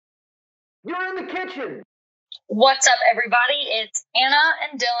You're in the kitchen. What's up, everybody? It's Anna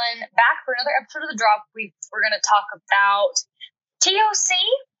and Dylan back for another episode of The Drop. We're going to talk about TOC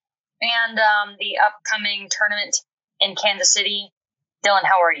and the upcoming tournament in Kansas City. Dylan,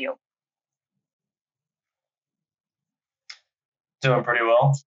 how are you? Doing pretty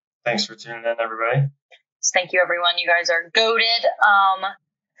well. Thanks for tuning in, everybody. Thank you, everyone. You guys are goated.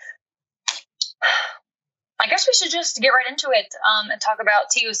 I guess we should just get right into it and talk about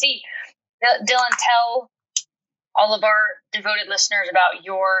TOC. Dylan, tell all of our devoted listeners about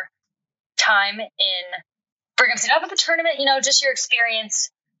your time in Brigham City. Not about the tournament, just your experience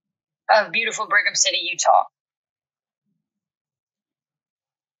of beautiful Brigham City, Utah.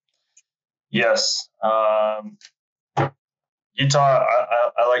 Yes. Utah,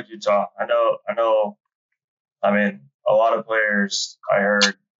 I like Utah. I know, I mean, a lot of players I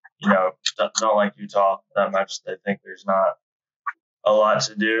heard, don't like Utah that much. They think there's not a lot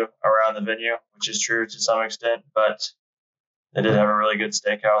to do around the venue, which is true to some extent, but they did have a really good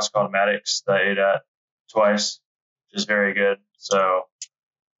steakhouse called Maddox that I ate at twice, which is very good. So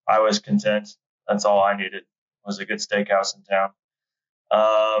I was content. That's all I needed was a good steakhouse in town.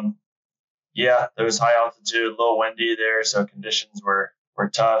 Yeah, there was high altitude, a little windy there, so conditions were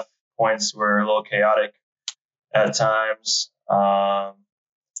tough. Points were a little chaotic at times. But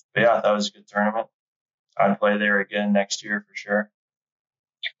yeah, that was a good tournament. I'd play there again next year for sure.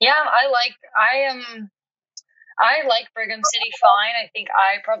 Yeah, I like Brigham City fine. I think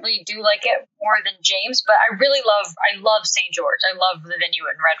I probably do like it more than James, but I love St. George. I love the venue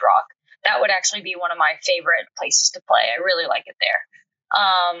in Red Rock. That would actually be one of my favorite places to play. I really like it there.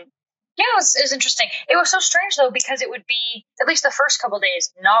 Yeah, it was interesting. It was so strange though, because it would be, at least the first couple of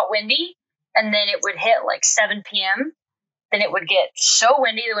days, not windy, and then it would hit like 7 p.m. Then it would get so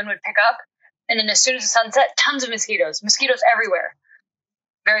windy, the wind would pick up, and then as soon as the sun set, tons of mosquitoes everywhere.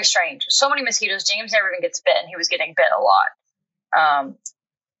 Very strange. So many mosquitoes. James never even gets bit, and he was getting bit a lot,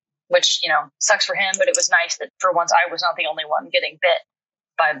 which, sucks for him, but it was nice that for once I was not the only one getting bit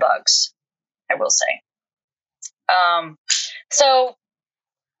by bugs, I will say. So,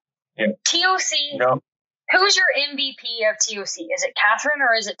 yeah. TOC, Who's your MVP of TOC? Is it Catherine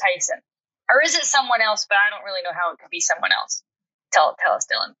or is it Tyson? Or is it someone else, but I don't really know how it could be someone else? Tell us,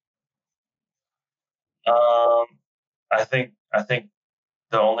 Dylan. I think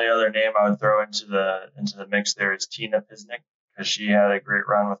the only other name I would throw into the mix there is Tina Pisnik, because she had a great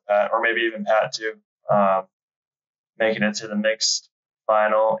run with Pat, or maybe even Pat too, making it to the mixed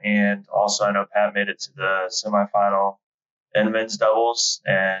final. And also I know Pat made it to the semifinal in men's doubles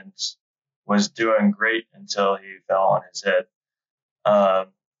and was doing great until he fell on his head.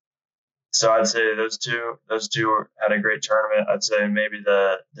 So I'd say those two had a great tournament. I'd say maybe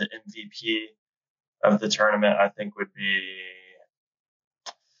the MVP of the tournament I think would be,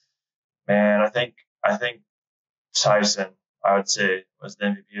 I think Tyson, I would say, was the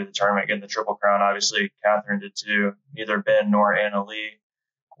MVP of the tournament, getting the Triple Crown. Obviously, Catherine did too. Neither Ben nor Anna Lee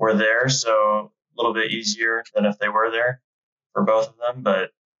were there, so a little bit easier than if they were there for both of them.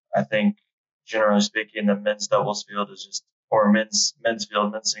 But I think, generally speaking, the men's doubles field is just, or men's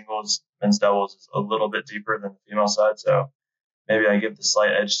field, men's singles, men's doubles is a little bit deeper than the female side. So maybe I give the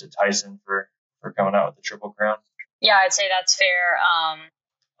slight edge to Tyson for coming out with the Triple Crown. Yeah, I'd say that's fair.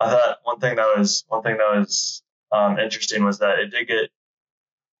 I thought one thing that was interesting was that it did get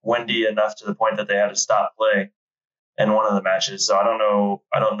windy enough to the point that they had to stop play in one of the matches. So I don't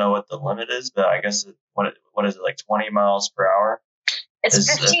know what the limit is, but I guess what is it, like 20 miles per hour? It's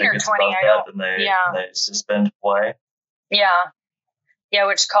 15 or 20. I don't. Then they suspend play. Yeah,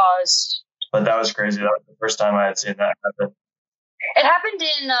 which caused. But that was crazy. That was the first time I had seen that happen. It happened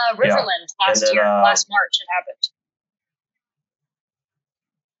in Riverland last March. It happened.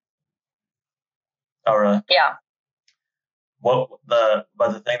 Oh, really? Yeah. But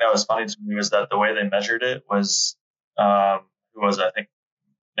the thing that was funny to me was that the way they measured it was, who was it? I think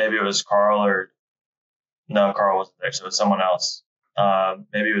maybe it was Carl, or no, Carl wasn't there, so it was someone else.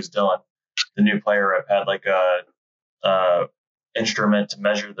 Maybe it was Dylan, the new player rep, had like a instrument to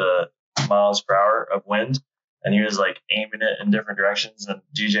measure the miles per hour of wind, and he was like aiming it in different directions. And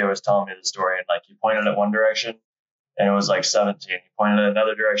DJ was telling me the story, and like he pointed at one direction, and it was like 17. He pointed at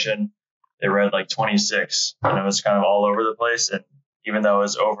another direction. They read like 26, and it was kind of all over the place. And even though it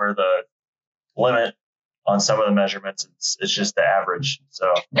was over the limit on some of the measurements, it's just the average.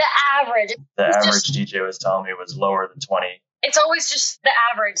 So the average DJ was telling me was lower than 20. It's always just the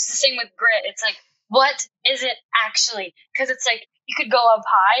average. It's the same with grit. It's like, what is it actually? Because it's like you could go up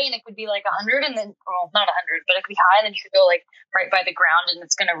high and it could be like 100, and then, well, not 100, but it could be high, and then you could go like right by the ground and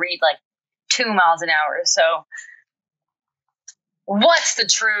it's going to read like 2 miles an hour. So what's the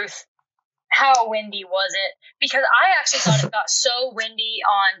truth? how windy was it? Because I actually thought it got so windy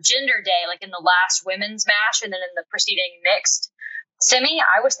on Gender Day, like in the last women's match, and then in the preceding mixed semi.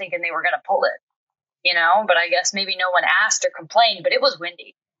 I was thinking they were going to pull it, but I guess maybe no one asked or complained. But it was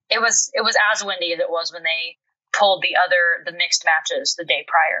windy. It was as windy as it was when they pulled the mixed matches the day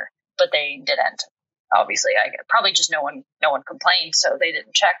prior, but they didn't. Obviously, probably just no one complained, so they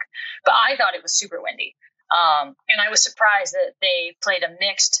didn't check. But I thought it was super windy, and I was surprised that they played a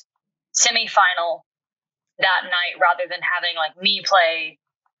mixed semifinal that night rather than having like me play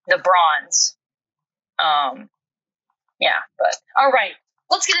the bronze. But all right,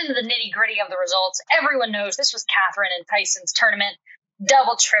 let's get into the nitty gritty of the results. Everyone knows this was Catherine and Tyson's tournament,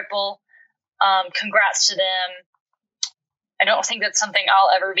 double, triple. Congrats to them. I don't think that's something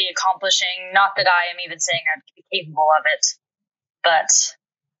I'll ever be accomplishing. Not that I am even saying I'd be capable of it, but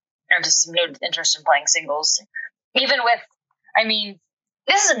I just have no interest in playing singles. Even with,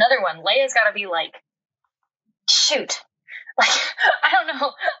 this is another one. Leia's got to be like, shoot. Like, I don't know.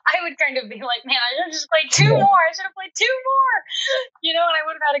 I would kind of be like, man, I should have just played two more. I should have played two more, and I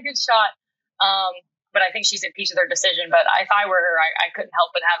would have had a good shot. But I think she's at peace with her decision. But if I were her, I couldn't help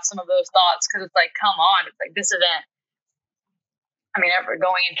but have some of those thoughts because it's like, come on. It's like this event.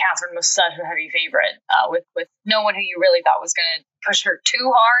 Going in, Catherine was such a heavy favorite with no one who you really thought was going to push her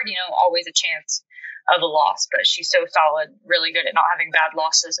too hard. Always a chance of a loss. But she's so solid, really good at not having bad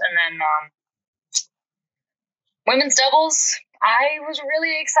losses. And then women's doubles, I was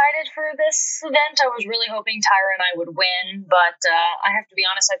really excited for this event. I was really hoping Tyra and I would win. But I have to be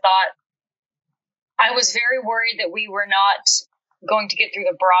honest, I was very worried that we were not going to get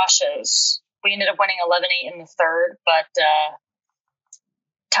through the Brachos. We ended up winning 11-8 in the third, but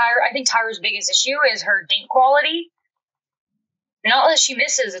I think Tyra's biggest issue is her dink quality. Not that she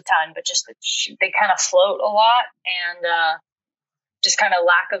misses a ton, but just that they kind of float a lot and just kind of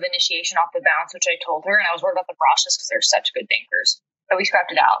lack of initiation off the bounce, which I told her. And I was worried about the Brachos because they're such good dinkers. But we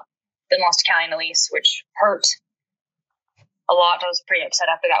scrapped it out. Then lost to Callie and Elise, which hurt a lot. I was pretty upset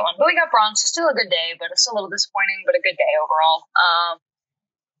after that one. But we got bronze, so still a good day, but it's a little disappointing, but a good day overall.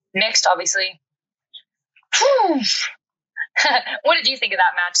 Mixed, obviously. What did you think of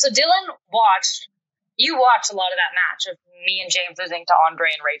that match? So Dylan watched a lot of that match of me and James losing to Andre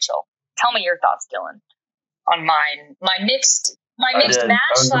and Rachel. Tell me your thoughts, Dylan, on my mixed match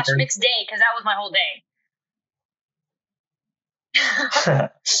 / mixed day, because that was my whole day.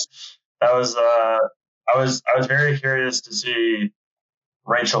 I was very curious to see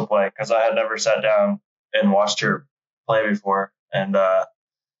Rachel play because I had never sat down and watched her play before, and I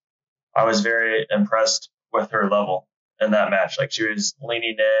was very impressed with her level in that match. Like, she was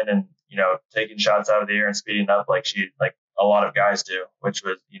leaning in and taking shots out of the air and speeding up like a lot of guys do, which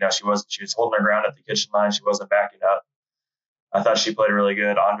was she was holding her ground at the kitchen line. She wasn't backing up. I thought she played really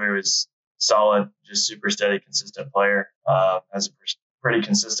good. Andre was solid, just super steady, consistent player. Has a pretty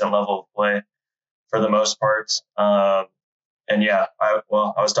consistent level of play for the most part. And yeah, I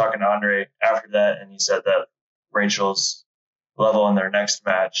was talking to Andre after that, and he said that Rachel's level in their next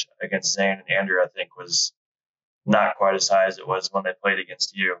match against Zane and Andrew, I think, was not quite as high as it was when they played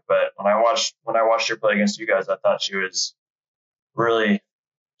against you. But when I watched her play against you guys, I thought she was really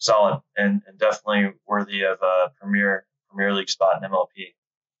solid and definitely worthy of a Premier League spot in MLP.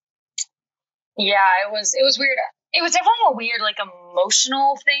 Yeah, it was weird. It was definitely a weird,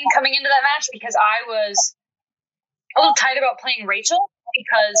 emotional thing coming into that match because I was a little tight about playing Rachel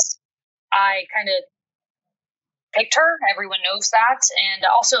because I kind of picked her. Everyone knows that. And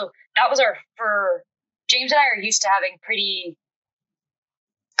also, that was for James and I are used to having pretty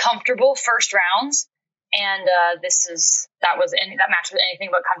comfortable first rounds. And that match was anything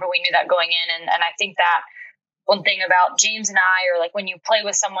but comfortable. We knew that going in. And I think that one thing about James and I, or when you play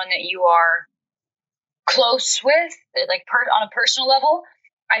with someone that you are close with, on a personal level,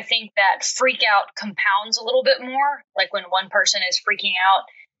 I think that freak out compounds a little bit more. Like when one person is freaking out,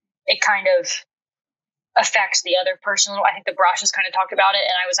 it kind of affects the other person. I think the Brachos kind of talked about it,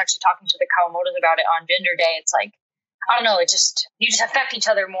 and I was actually talking to the Kawamotos about it on Gender Day. It's like, I don't know, you just affect each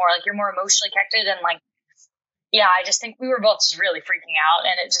other more. Like, you're more emotionally connected, and I just think we were both just really freaking out,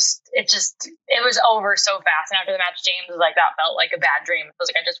 and it was over so fast. And after the match, James was like, that felt like a bad dream. It was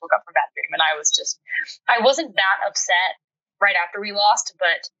like I just woke up from a bad dream, and I wasn't that upset right after we lost,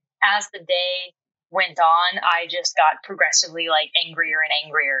 but as the day went on, I just got progressively angrier and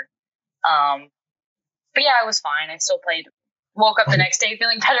angrier. But yeah, I was fine. I still played. Woke up the next day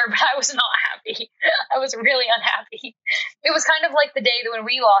feeling better, but I was not happy. I was really unhappy. It was kind of like the day that when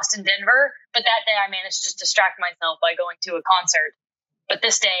we lost in Denver, but that day I managed to just distract myself by going to a concert. But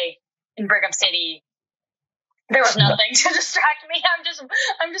this day in Brigham City, There was nothing to distract me. I'm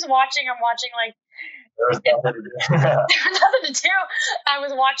just watching. I'm watching like There was nothing to do. there was nothing to do. I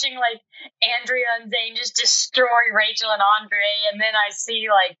was watching like Andrea and Zane just destroy Rachel and Andre, and then I see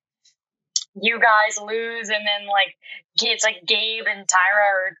like you guys lose, and then like it's like Gabe and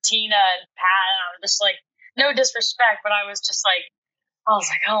Tyra or Tina and Pat, and I'm just like, no disrespect, but I was like,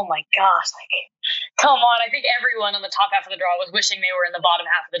 oh my gosh, like come on. I think everyone on the top half of the draw was wishing they were in the bottom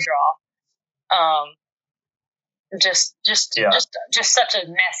half of the draw. Just such a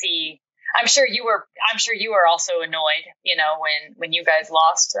messy. I'm sure you were also annoyed, you know, when you guys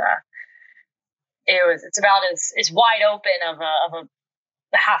lost. It's about as wide open of a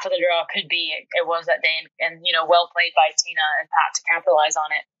half of the draw could be. It was that day, and you know, well played by Tina and Pat to capitalize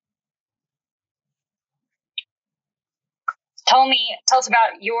on it. Tell us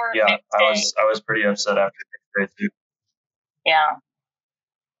about your mixed day. I was pretty upset after mixed day too. Yeah.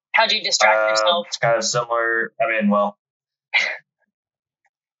 How'd you distract yourself? It's kind of similar. I mean, well,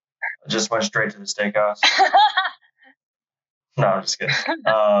 just went straight to the steakhouse. No, I'm just kidding.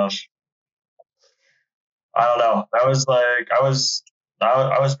 I don't know. I was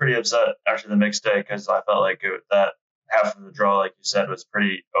pretty upset after the mixed day because I felt like that half of the draw, like you said, was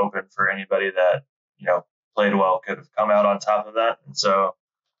pretty open for anybody that, you know, played well could have come out on top of that. And so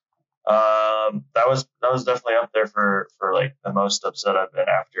that was definitely up there for like the most upset I've been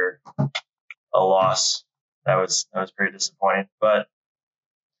after a loss. That was pretty disappointing, but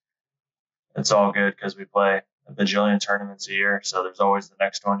it's all good because we play a bajillion tournaments a year, so there's always the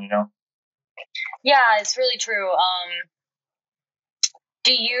next one, you know. Yeah, it's really true.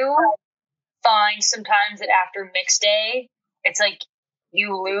 Do you find sometimes that after mixed day, it's like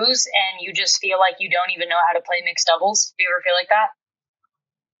you lose and you just feel like you don't even know how to play mixed doubles? Do you ever feel like that?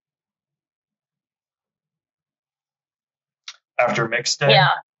 After mixed day?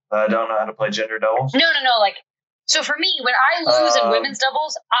 Yeah. I don't know how to play gender doubles? No. Like, so for me, when I lose in women's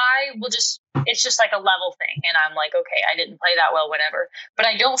doubles, it's just like a level thing. And I'm like, okay, I didn't play that well, whatever. But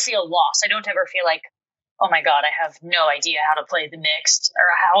I don't feel lost. I don't ever feel like, oh my God, I have no idea how to play the mixed or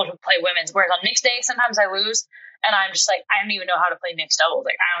how to play women's. Whereas on mixed day, sometimes I lose and I'm just like, I don't even know how to play mixed doubles.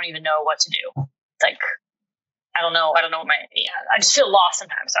 Like, I don't even know what to do. It's like, I don't know. I just feel lost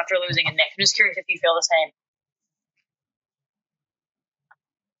sometimes after losing in mixed. I'm just curious if you feel the same.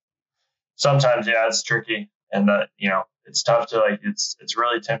 Sometimes, yeah, it's tricky. And you know, it's tough to like, it's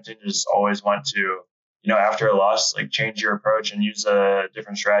really tempting to just always want to, you know, after a loss, like change your approach and use a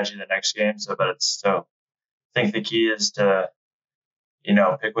different strategy the next game. I think the key is to, you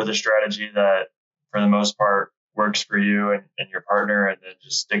know, pick with a strategy that for the most part works for you and your partner, and then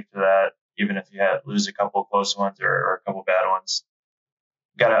just stick to that, even if you lose a couple of close ones or a couple bad ones.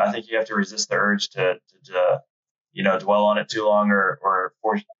 I think you have to resist the urge to you know, dwell on it too long or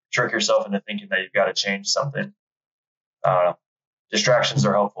trick yourself into thinking that you've got to change something. I don't know. Distractions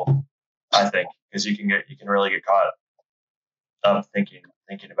are helpful, I think, because you can really get caught up thinking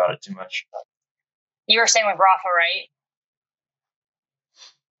about it too much. You were saying with Rafa, right?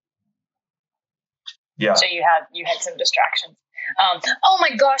 Yeah. So you had some distractions. Oh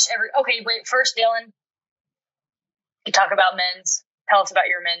my gosh! Okay, wait. First, Dylan, you talk about men's. Tell us about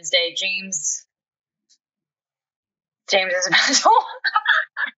your men's day, James. James is about to.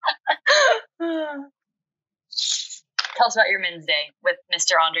 Tell us about your men's day with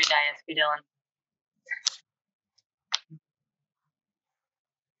Mr. Andre Dias,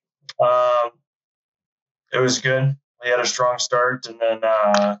 Dylan. It was good. We had a strong start and then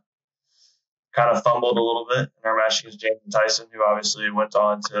kind of fumbled a little bit in our match against James and Tyson, who obviously went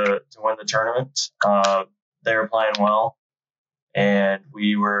on to win the tournament. They were playing well, and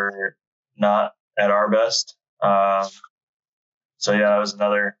we were not at our best. So yeah, that was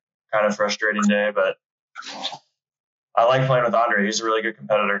another kind of frustrating day, but I like playing with Andre. He's a really good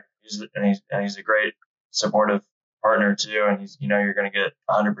competitor. He's a great supportive partner too. And you're going to get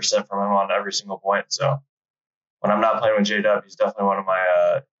 100% from him on every single point. So when I'm not playing with J-Dub, he's definitely one of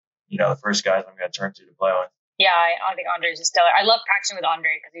my, the first guys I'm going to turn to play with. Yeah, I think Andre's just stellar. I love practicing with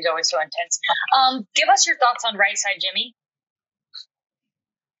Andre because he's always so intense. Give us your thoughts on right side Jimmy.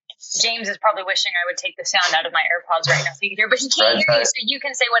 James is probably wishing I would take the sound out of my AirPods right now so you can hear, but he can't hear you, so you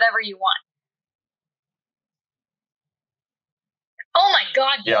can say whatever you want. Oh my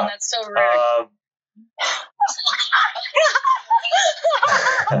God, Dylan, that's so rude.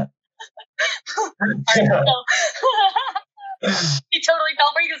 He totally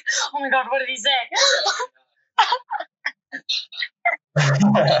fell for you. He goes, oh my God, what did he say?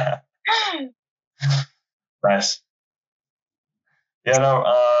 Nice. Yeah, no,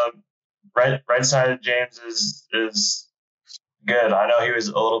 right side of James is good. I know he was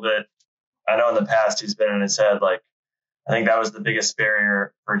a little bit I know in the past he's been in his head, like, I think that was the biggest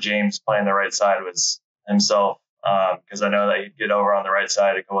barrier for James playing the right side was himself. Because I know that he'd get over on the right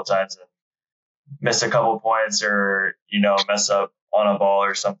side a couple of times and miss a couple points or, mess up on a ball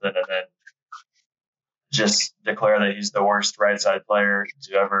or something and then just declare that he's the worst right side player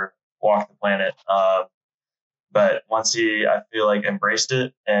to ever walk the planet. But once he, I feel like, embraced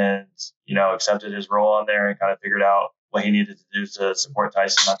it and, accepted his role on there and kind of figured out what he needed to do to support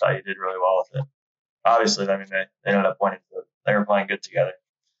Tyson, I thought he did really well with it. Obviously, I mean, they ended up winning. They were playing good together.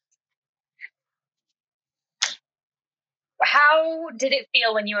 How did it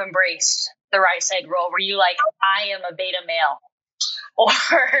feel when you embraced the right side role? Were you like, I am a beta male? Or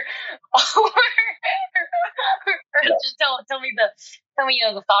just tell me the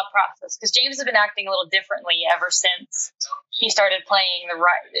thought process, because James has been acting a little differently ever since he started playing the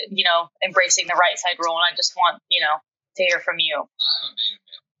right, embracing the right side role, and I just want to hear from you.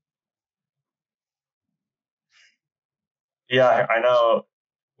 Yeah, I know.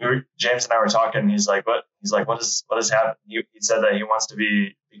 James and I were talking. He's like, what has happened? He said that he wants to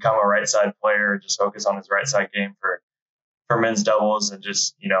become a right side player, just focus on his right side game for men's doubles and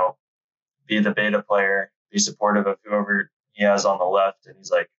just, be the beta player, be supportive of whoever he has on the left. And he's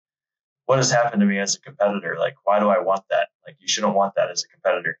like, what has happened to me as a competitor? Like, why do I want that? Like, you shouldn't want that as a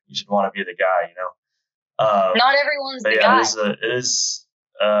competitor. You should want to be the guy, Not everyone's the guy.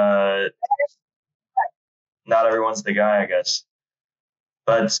 Not everyone's the guy, I guess.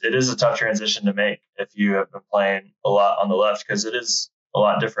 But it is a tough transition to make if you have been playing a lot on the left, because it is a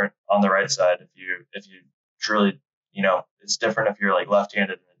lot different on the right side. If you truly, it's different if you're like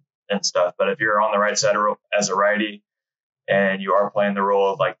left-handed and stuff. But if you're on the right side as a righty and you are playing the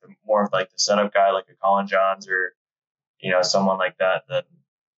role of like more of like the setup guy, like a Colin Johns or, someone like that, then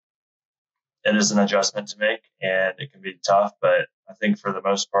it is an adjustment to make and it can be tough. But I think for the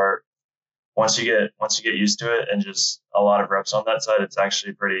most part, once you get used to it and just a lot of reps on that side, it's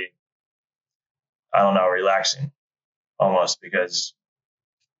actually pretty, I don't know, relaxing almost, because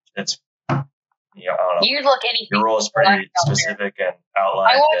it's, I don't know. You look anything. Your role is pretty specific and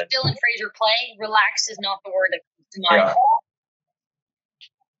outlined. I watched Dylan Frazier play. Relaxed is not the word that comes to mind. Yeah.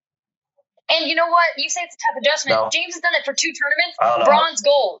 And you know what? You say it's a tough adjustment. No. James has done it for 2 tournaments. Bronze,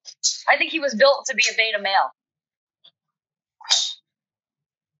 gold. I think he was built to be a beta male.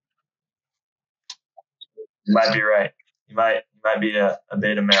 You might be right. You might be a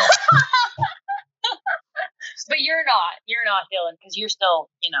beta male. But you're not, Dylan, because you're still,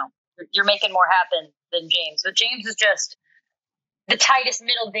 you're making more happen than James. But James is just the tightest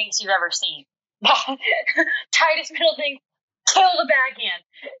middle dinks you've ever seen. Tightest middle dink till the backhand.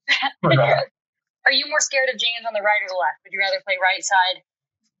 Are you more scared of James on the right or the left? Would you rather play right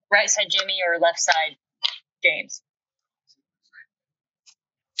side Jimmy, or left side James?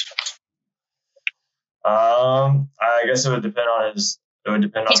 I guess it would depend on his. It would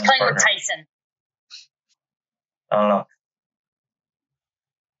depend on his partner. He's playing with Tyson. I don't know.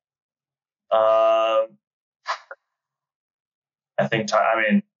 I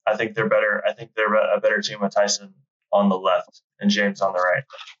think they're better. I think they're a better team with Tyson on the left and James on the right.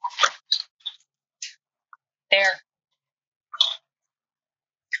 Fair.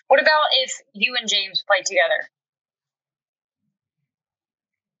 What about if you and James play together?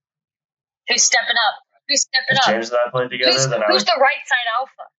 Who's stepping up? Who's stepping up? James and I played together. Who's the right side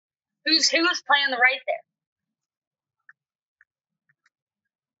alpha? Who's playing the right there?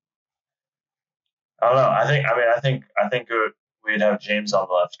 I don't know. I think we'd have James on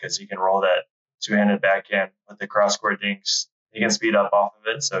the left because he can roll that 2-handed backhand with the cross-court dinks. He can speed up off of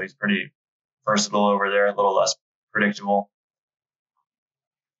it, so he's pretty versatile over there, a little less predictable.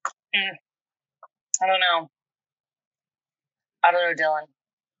 I don't know, Dylan.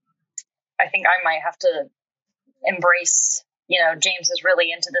 I think I might have to embrace, James is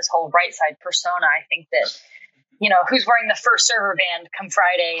really into this whole right side persona. I think that, who's wearing the first server band come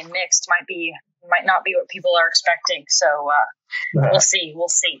Friday and mixed might not be what people are expecting. So we'll see.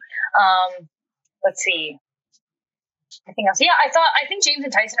 Let's see. Anything else? Yeah, I think James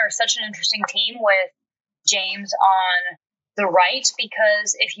and Tyson are such an interesting team with James on the right,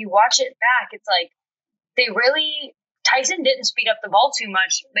 because if you watch it back, it's like Tyson didn't speed up the ball too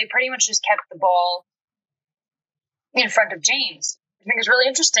much. They pretty much just kept the ball in front of James. I think it's really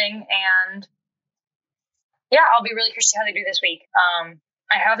interesting, and yeah, I'll be really curious to see how they do this week.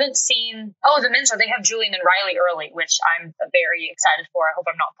 I haven't seen the men's. They have Julian and Riley early, which I'm very excited for. I hope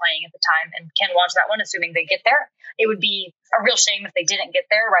I'm not playing at the time and can watch that one, assuming they get there. It would be a real shame if they didn't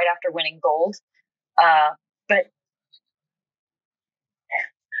get there right after winning gold. But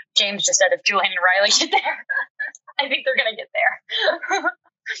James just said if Julian and Riley get there, I think they're going to get there.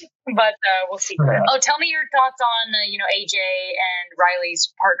 But we'll see. Yeah. Oh, tell me your thoughts on AJ and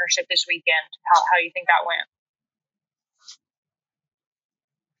Riley's partnership this weekend. How you think that went?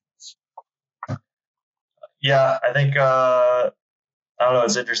 Yeah, I think I don't know.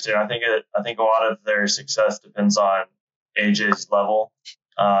 It's interesting. I think a lot of their success depends on AJ's level,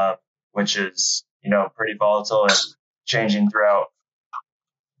 which is pretty volatile and changing throughout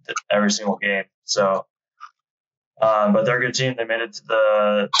every single game. So, but they're a good team. They made it to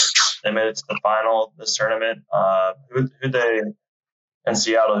the final this tournament. Who they in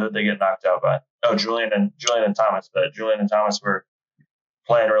Seattle? Who'd they get knocked out by? Oh, Julian and Thomas. But Julian and Thomas were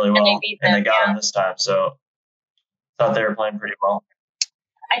playing really well, and they got them this time. So, thought they were playing pretty well.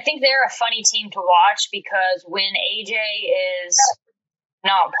 I think they're a funny team to watch because when AJ is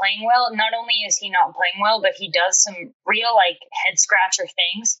not playing well, not only is he not playing well, but he does some real head scratcher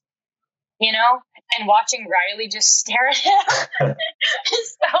things, and watching Riley just stare at him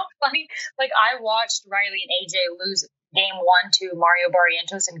is so funny. I watched Riley and AJ lose game 1 to Mario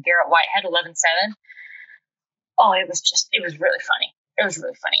Barrientos and Garrett Whitehead 11-7. Oh, it was really funny. It was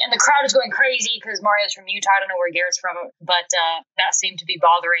really funny. And the crowd is going crazy because Mario's from Utah. I don't know where Garrett's from, but that seemed to be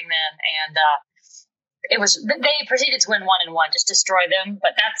bothering them. And they proceeded to win 1-1, just destroy them.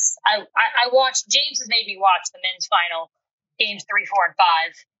 But I watched, James has made me watch the men's final, games 3, 4, and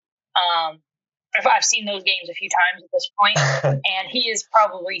 5. I've seen those games a few times at this point, and he has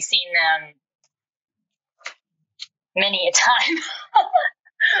probably seen them many a time.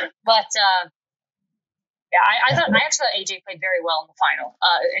 But yeah, I actually thought AJ played very well in the final,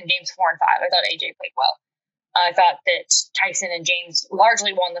 in games 4 and 5. I thought AJ played well. I thought that Tyson and James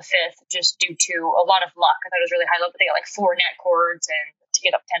largely won the 5th just due to a lot of luck. I thought it was really high level. They got 4 net cords, and to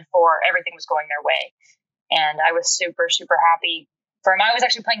get up 10-4, everything was going their way. And I was super, super happy for him. I was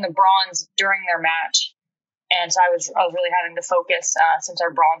actually playing the bronze during their match, and so I was really having to focus since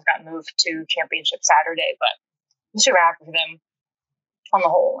our bronze got moved to championship Saturday. But I'm super happy for them on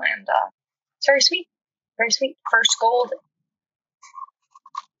the whole, and it's very sweet. Very sweet. First gold.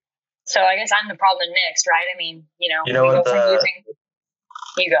 So I guess I'm the problem in mixed, right? I mean, you go from losing.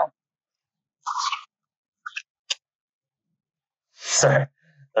 You go. Sorry,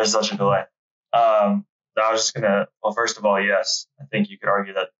 there's such a delay. I was just gonna. Well, first of all, yes, I think you could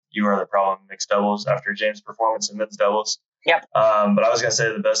argue that you are the problem in mixed doubles after James' performance in men's doubles. Yep. But I was gonna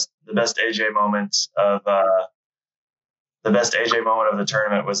say the best AJ moment of the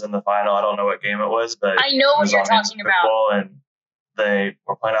tournament was in the final. I don't know what game it was, but I know what you're talking about. And they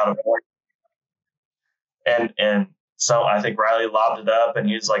were playing out of board. And so I think Riley lobbed it up, and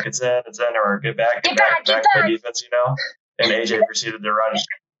he's like, "It's in, or get back, play defense," And AJ proceeded to run.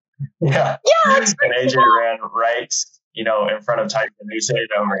 Yeah. And AJ ran right, in front of Tyson. He's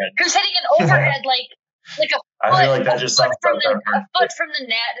hitting overhead. Who's hitting an overhead like a foot? I feel like that just sounds a foot from the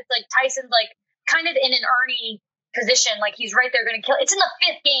net. It's like Tyson's kind of in an Ernie position, he's right there going to kill. It's in the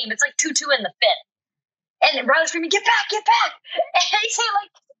 5th game. It's 2-2 in the 5th, and Riley's screaming, "Get back, get back!" And AJ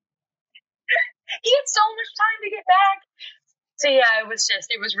he had so much time to get back. So yeah, it was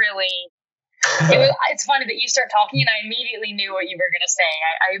really. It's funny that you start talking, and I immediately knew what you were going to say.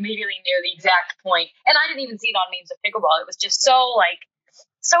 I immediately knew the exact point, and I didn't even see it on Memes of Pickleball. It was just so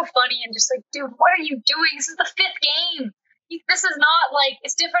so funny, and just dude, what are you doing? This is the 5th game. This is not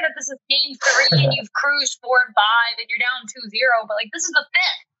it's different if this is game 3 and you've cruised 4 and 5 and you're down 2-0, but this is the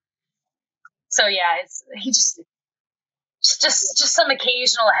 5th. So yeah, he just some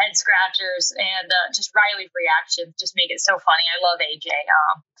occasional head scratchers and just Riley's reactions just make it so funny. I love AJ,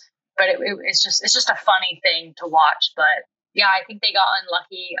 but it's just a funny thing to watch. But yeah, I think they got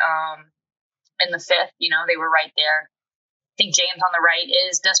unlucky in the 5th. They were right there. I think James on the right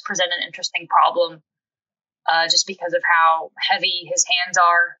does present an interesting problem. Just because of how heavy his hands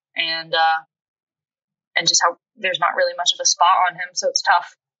are and just how there's not really much of a spot on him, so it's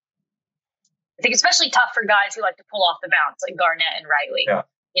tough. I think especially tough for guys who like to pull off the bounce, like Garnett and Riley. Yeah.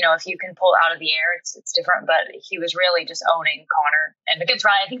 If you can pull out of the air, it's different, but he was really just owning Connor. And against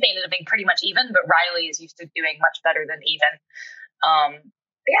Riley, I think they ended up being pretty much even, but Riley is used to doing much better than even.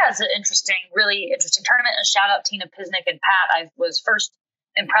 Yeah, it's an really interesting tournament. And shout out Tina Pisnik and Pat. I was first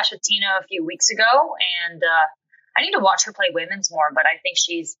impressed with Tina a few weeks ago, and I need to watch her play women's more, but I think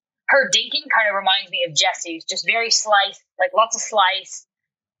her dinking kind of reminds me of Jessie's, just very slice, lots of slice,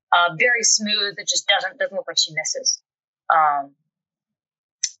 very smooth. It just doesn't look like she misses.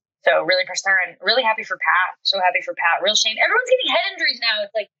 So really impressed her, and really happy for Pat. So happy for Pat. Real shame. Everyone's getting head injuries now.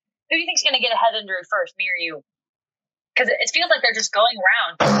 It's who do you think's going to get a head injury first, me or you? Because it feels like they're just going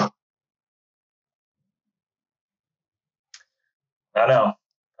around. I know.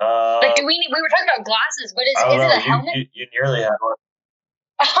 Do we were talking about glasses, but is it a helmet? You nearly had one.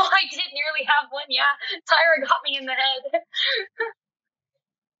 Oh, I did nearly have one. Yeah, Tyra got me in the head.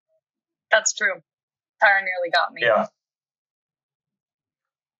 That's true. Tyra nearly got me. Yeah.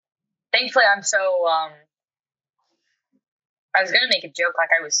 Thankfully, I'm so. I was gonna make a joke like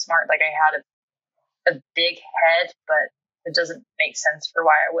I was smart, like I had a big head, but it doesn't make sense for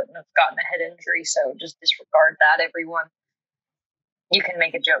why I wouldn't have gotten a head injury. So just disregard that, everyone. You can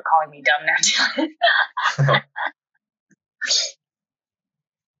make a joke calling me dumb now.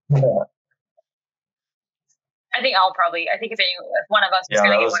 Yeah. I think if one of us is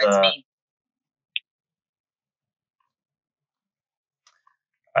going to get one, it's me.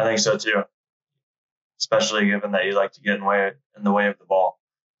 I think so too. Especially given that you like to get in the way of the ball.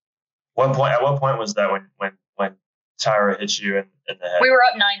 At what point was that when Tyra hit you in the head? We were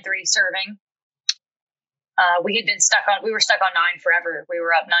up 9-3 serving. We were stuck on 9 forever. We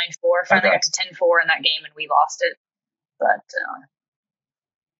were up 9-4, finally got to 10-4 in that game and we lost it. But,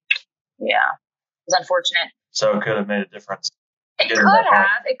 yeah, it was unfortunate. So it could have made a difference. It could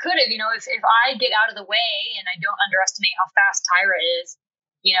have. If I get out of the way and I don't underestimate how fast Tyra is,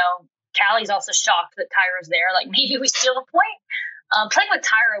 Callie's also shocked that Tyra's there. Like, maybe we steal a point. Playing with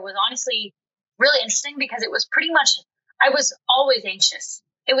Tyra was honestly really interesting because it was pretty much, I was always anxious.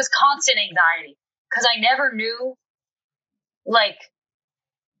 It was constant anxiety because I never knew, like,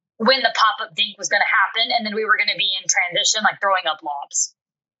 when the pop-up dink was going to happen and then we were going to be in transition, like throwing up lobs.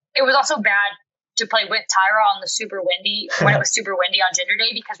 It was also bad to play with Tyra on the super windy, when it was super windy on Ginger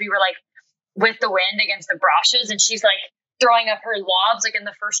Day, because we were like with the wind against the brushes and she's like throwing up her lobs like in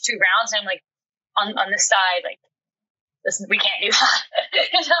the first 2 rounds. And I'm like on this side, like, listen, we can't do that.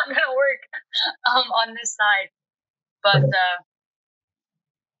 It's not going to work on this side. But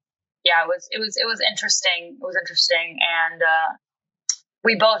yeah, it was interesting. It was interesting. And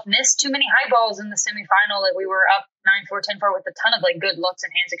we both missed too many high balls in the semifinal. Like, we were up 9-4, 10-4 with a ton of like good looks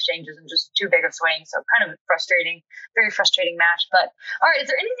and hands exchanges and just too big of swings. So kind of frustrating, very frustrating match. But all right, is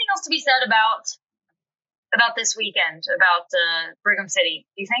there anything else to be said about this weekend, about Brigham City?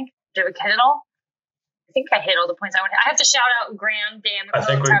 Do you think? Did we hit it all? I think I hit all the points I wanted. I have to shout out Graham, Dan, and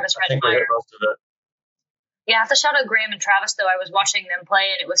Travis Redmeyer. We hit most of it. Yeah, I have to shout out Graham and Travis, though. I was watching them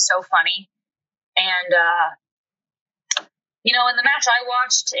play, and it was so funny. And, in the match I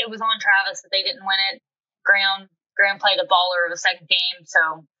watched, it was on Travis that they didn't win it. Graham played a baller of a second game,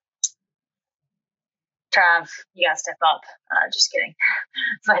 so Trav, you gotta step up. Just kidding.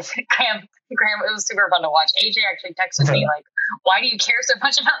 But Graham, it was super fun to watch. AJ actually texted me, like, why do you care so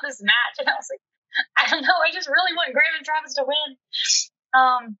much about this match? And I was like, I don't know. I just really want Graham and Travis to win.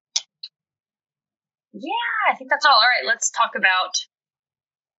 Yeah, I think that's all. All right, let's talk about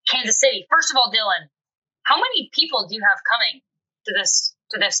Kansas City. First of all, Dylan, how many people do you have coming to this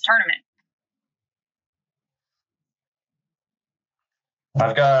tournament?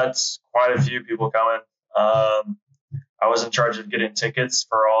 I've got quite a few people coming. I was in charge of getting tickets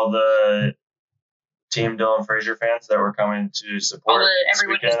for all the Team Dylan Frazier fans that were coming to support this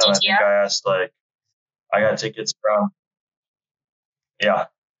weekend. And I think I asked, I got tickets from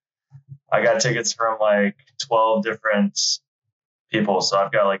 12 different people. So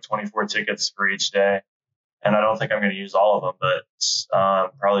I've got 24 tickets for each day. And I don't think I'm going to use all of them, but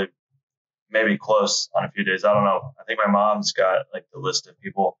probably maybe close on a few days. I don't know. I think my mom's got the list of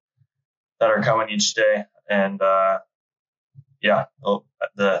people that are coming each day. And the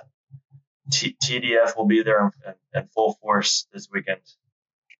TDF will be there in full force this weekend.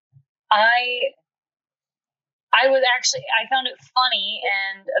 I found it funny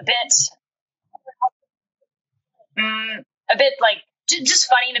and a bit just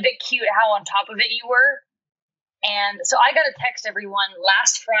funny and a bit cute how on top of it you were. And so I got a text everyone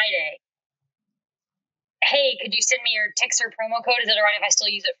last Friday. Hey, could you send me your Tixer promo code? Is it all right if I still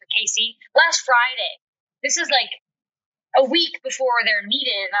use it for KC? Last Friday. This is a week before they're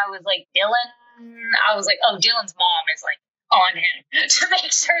needed. And I was like, Dylan, Dylan's mom is on him to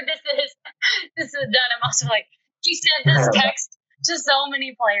make sure this is done. I'm also he sent this text to so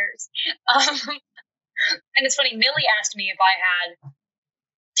many players. And it's funny, Millie asked me if I had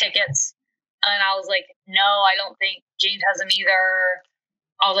tickets. And I was like, no, I don't think James has them either.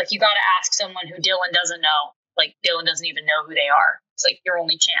 I was like, you got to ask someone who Dylan doesn't know. Dylan doesn't even know who they are. It's your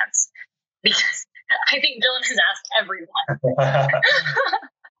only chance. Because I think Dylan has asked everyone.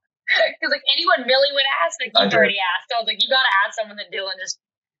 Because anyone Millie would ask, you've already asked. I was like, you got to ask someone that Dylan just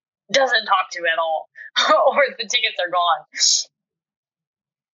doesn't talk to at all. Or the tickets are gone.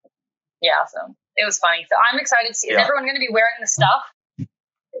 Yeah, so it was funny. So I'm excited to see. Is everyone going to be wearing the stuff?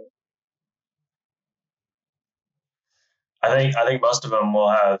 I think most of them will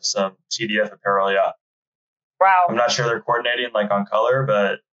have some TDF apparel, yeah. Wow. I'm not sure they're coordinating like on color,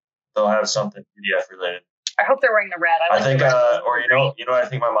 but they'll have something PDF related. I hope they're wearing the red. I think, or you know what I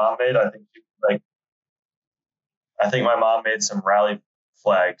think my mom made? I think my mom made some rally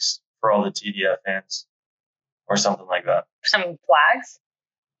flags for all the TDF fans, or something like that. Some flags.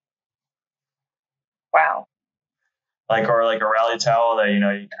 Wow. Or like a rally towel that you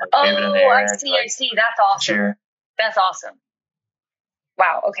can like wave it in the air. I see. That's awesome. Cheer. That's awesome.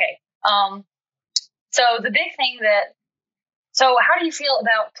 Wow. Okay. So the big thing so how do you feel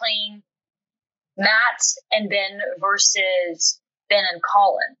about playing Matt and Ben versus Ben and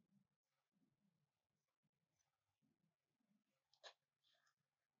Colin?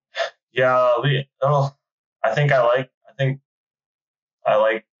 Yeah, I think I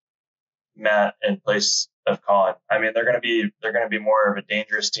like Matt in place of Colin. I mean, they're gonna be more of a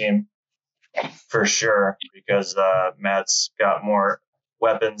dangerous team for sure because Matt's got more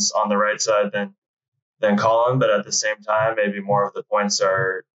weapons on the right side than Colin, but at the same time, maybe more of the points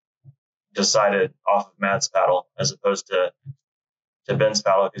are decided off of Matt's paddle as opposed to Ben's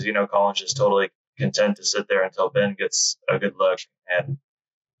paddle because Colin's just totally content to sit there until Ben gets a good look, and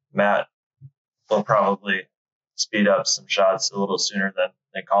Matt will probably speed up some shots a little sooner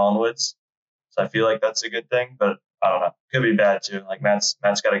than Colin would. So I feel like that's a good thing, but I don't know. Could be bad too. Like Matt's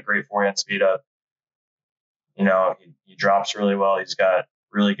got a great forehand speed up. He drops really well. He's got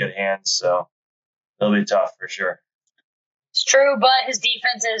really good hands, so it'll be tough for sure. It's true, but his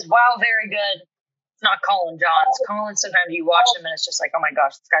defense is very good. It's not Colin Johns. Colin, sometimes you watch him and it's just like, oh my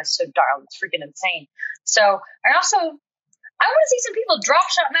gosh, this guy's so dialed. It's freaking insane. So I want to see some people drop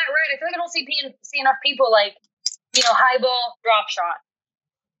shot Matt right. I feel like I don't see enough people high ball, drop shot.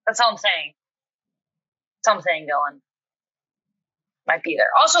 That's all I'm saying. Dylan. Might be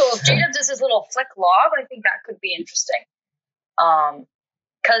there. Also, if J-Dub does his little flick lob, I think that could be interesting.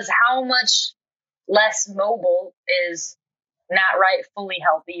 Because how much less mobile is Matt Wright fully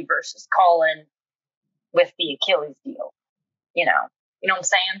healthy versus Colin with the Achilles deal? You know what I'm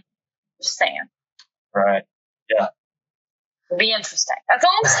saying? Just saying. Right. Yeah. It'll be interesting. That's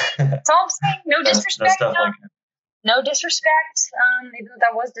all I'm saying. No disrespect. No disrespect. Even though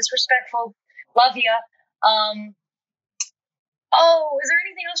that was disrespectful. Love ya. Is there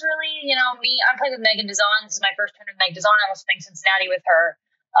anything else really? I'm playing with Megan Dazan. This is my first turn with Meg Dazan. I was playing Cincinnati with her.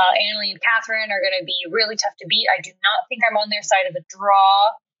 Annalie and Catherine are going to be really tough to beat. I do not think I'm on their side of the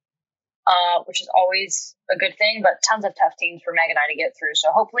draw, which is always a good thing, but tons of tough teams for Meg and I to get through.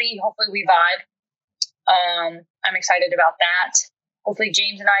 So hopefully we vibe. I'm excited about that. Hopefully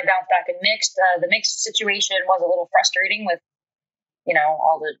James and I bounce back in mixed. The mixed situation was a little frustrating with,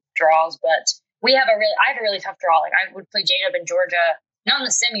 all the draws, but I have a really tough draw. Like I would play J-Dub in Georgia, not in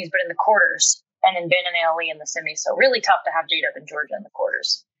the semis, but in the quarters, and then Ben and Ellie in the semis. So really tough to have J-Dub in Georgia in the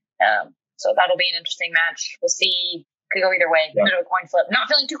quarters. So that'll be an interesting match. We'll see. Could go either way. Yeah. Bit of a coin flip. Not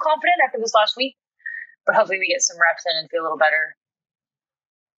feeling too confident after this last week, but hopefully we get some reps in and feel a little better.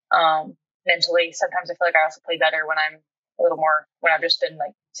 Mentally, sometimes I feel like I also play better when I'm a little more, when I've just been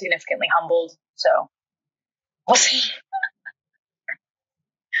like significantly humbled. So we'll see.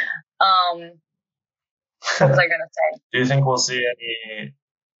 What was I going to say? Do you think we'll see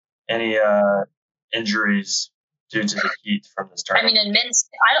any injuries due to the heat from this tournament? I mean, in men's,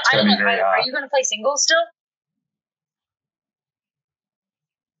 I don't know. Are you going to play singles still?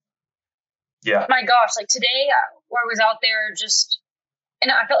 Yeah. My gosh, like today, where I was out there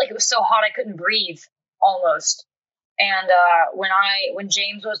and I felt like it was so hot I couldn't breathe almost. And when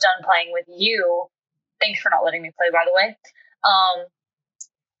James was done playing with you, thanks for not letting me play, by the way.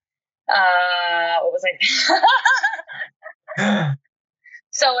 What was I?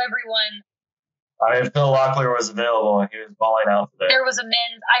 So everyone. If Phil Locklear was available and he was balling out today. There was a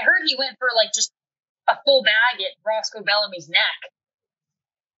men's. I heard he went for like just a full bag at Roscoe Bellamy's neck.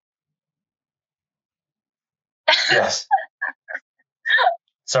 Yes.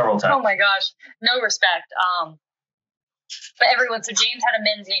 Several times. Oh my gosh. No respect. But everyone, so James had a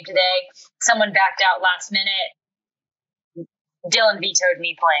men's game today. Someone backed out last minute. Dylan vetoed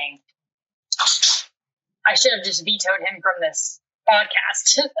me playing. I should have just vetoed him from this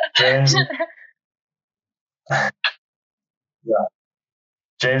podcast. James. Yeah.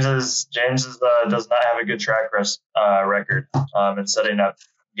 James does not have a good track record in setting up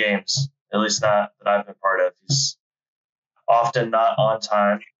games. At least not that I've been part of. He's often not on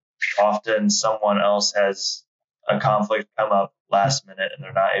time. Often someone else has a conflict come up last minute and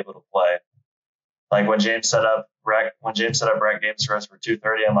they're not able to play. Like when James set up rec games for us for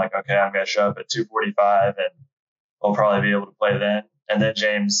 2:30, I'm like, okay, I'm gonna show up at 2:45 and we'll probably be able to play then. And then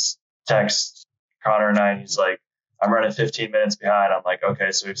James texts Connor and I and he's like, I'm running 15 minutes behind. I'm like,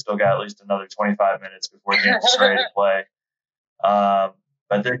 okay, so we've still got at least another 25 minutes before James is ready to play. But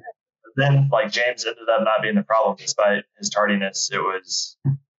then like James ended up not being the problem despite his tardiness. It was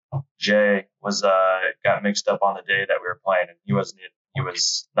Jay was got mixed up on the day that we were playing, and he was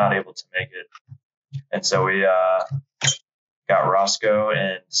not able to make it, and so we got Roscoe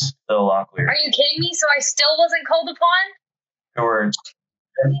and Phil Locklear. Are you kidding me? So I still wasn't called upon? Who were,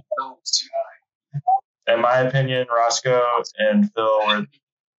 in my opinion, Roscoe and Phil were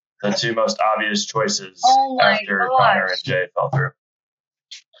the two most obvious choices after Connor and Jay fell through.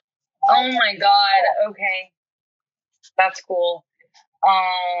 Oh my god! Okay, that's cool.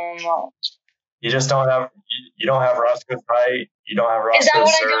 You just don't have Roscoe's height. You don't have Roscoe's serve. Is that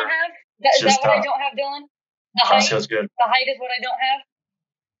what serve. I don't have? Is that what I don't have, Dylan? The height. Roscoe's good. The height is what I don't have.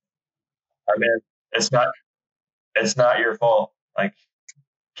 I mean, it's not your fault. Like,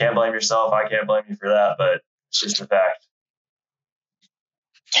 can't blame yourself. I can't blame you for that, but it's just a fact.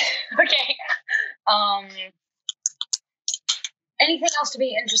 Okay. Anything else to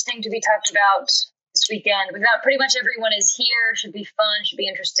be interesting to be talked about this weekend? We've got pretty much everyone is here. Should be fun. Should be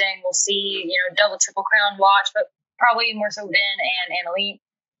interesting. We'll see, double, triple crown watch, but probably more so Ben and Annalise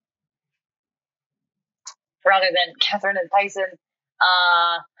rather than Catherine and Tyson.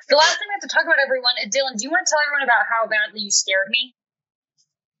 The last thing we have to talk about, everyone, is Dylan, do you want to tell everyone about how badly you scared me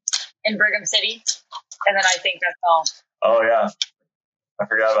in Brigham City? And then I think that's all. Oh, yeah. I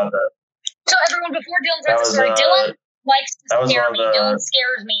forgot about that. So, everyone, before Dylan tells the story, Dylan likes to scare me. Dylan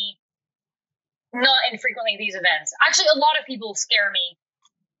scares me not infrequently at these events. Actually, a lot of people scare me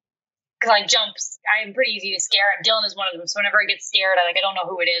because I jump. I'm pretty easy to scare, and Dylan is one of them. So whenever I get scared, I don't know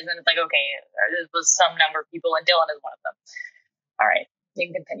who it is, and it's like, okay, this was some number of people, and Dylan is one of them. All right, you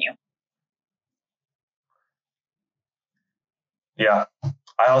can continue. Yeah,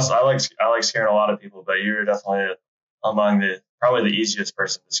 I like scaring a lot of people, but you're definitely among probably the easiest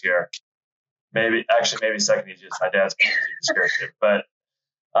person to scare. Maybe second easiest. My dad's pretty easy to scare too. But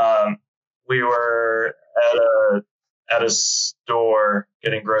we were at a store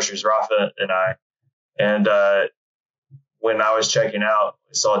getting groceries, Rafa and I, and when I was checking out,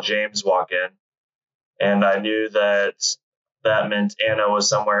 we saw James walk in, and I knew that meant Anna was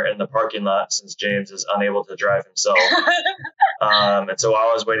somewhere in the parking lot since James is unable to drive himself. And so while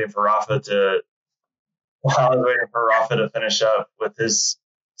I was waiting for Rafa to finish up with his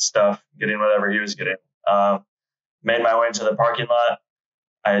stuff, getting whatever he was getting, made my way into the parking lot.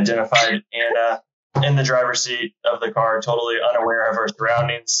 I identified Anna in the driver's seat of the car, totally unaware of her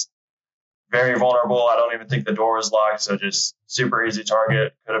surroundings, very vulnerable. I don't even think the door was locked, so just super easy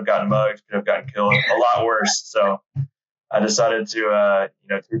target. Could have gotten mugged, could have gotten killed, a lot worse. So I decided to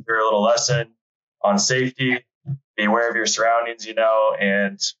teach her a little lesson on safety, be aware of your surroundings,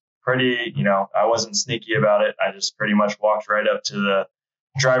 and pretty, I wasn't sneaky about it. I just pretty much walked right up to the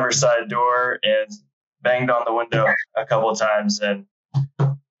driver's side door and banged on the window a couple of times, and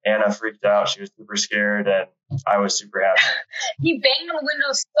Anna freaked out. She was super scared, and I was super happy. He banged on the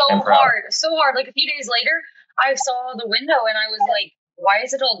window so hard. Like a few days later, I saw the window, and I was like, why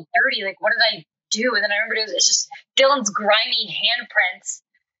is it all dirty? Like, what did I do? And then I remembered it's just Dylan's grimy handprints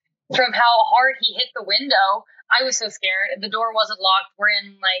from how hard he hit the window. I was so scared. The door wasn't locked. We're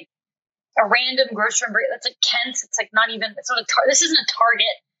in, like, a random grocery store. That's like Kent's. It's like not even, it's not this isn't a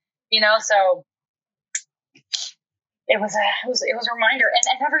Target, so it was a reminder.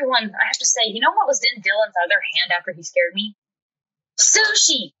 And everyone, I have to say, what was in Dylan's other hand after he scared me?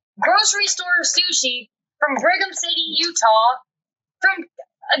 Sushi! Grocery store sushi from Brigham City, Utah, from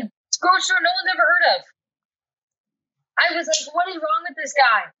a grocery store no one's ever heard of. I was like, what is wrong with this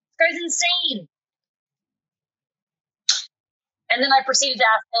guy? This guy's insane. And then I proceeded to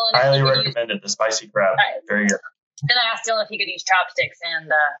ask Dylan. Highly recommended the spicy crab. Very good. Then I asked Dylan if he could use chopsticks, and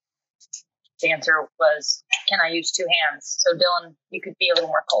the answer was, can I use two hands? So Dylan, you could be a little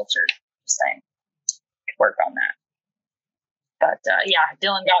more cultured. Just saying. Could work on that. But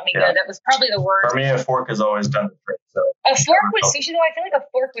Dylan got me good. That was probably the word. For me, a fork has always done the trick. So a fork with sushi, though, I feel like a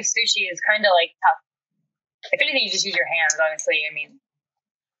fork with sushi is kind of like tough. If anything, you just use your hands, honestly. I mean,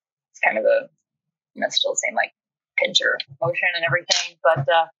 it's kind of still the same, like, pincher motion and everything. But,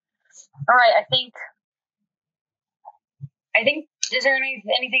 all right, I think, is there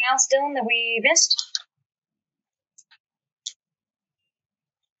anything else, Dylan, that we missed?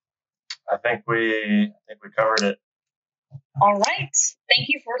 I think we covered it. All right. Thank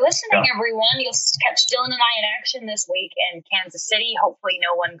you for listening, everyone. You'll catch Dylan and I in action this week in Kansas City. Hopefully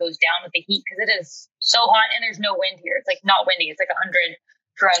no one goes down with the heat because it is so hot and there's no wind here. It's like not windy. It's like 100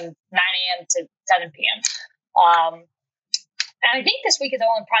 from 9 a.m. to 7 p.m. And I think this week is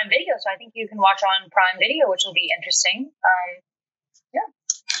all on Prime Video, so I think you can watch on Prime Video, which will be interesting. Yeah.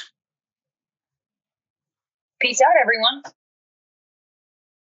 Peace out, everyone.